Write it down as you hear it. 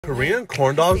Korean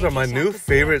corn dogs are my new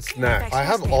favorite snack. I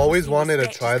have always wanted to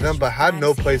try them but had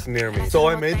no place near me. So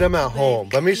I made them at home.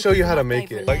 Let me show you how to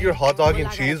make it. Let your hot dog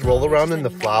and cheese roll around in the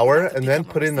flour and then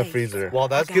put it in the freezer. While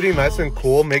that's getting nice and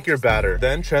cool, make your batter.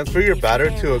 Then transfer your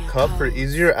batter to a cup for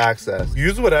easier access.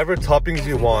 Use whatever toppings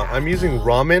you want. I'm using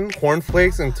ramen,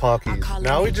 cornflakes, and Takis.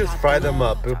 Now we just fry them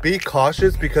up, but be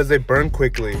cautious because they burn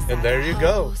quickly. And there you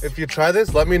go. If you try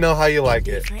this, let me know how you like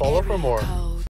it. Follow for more.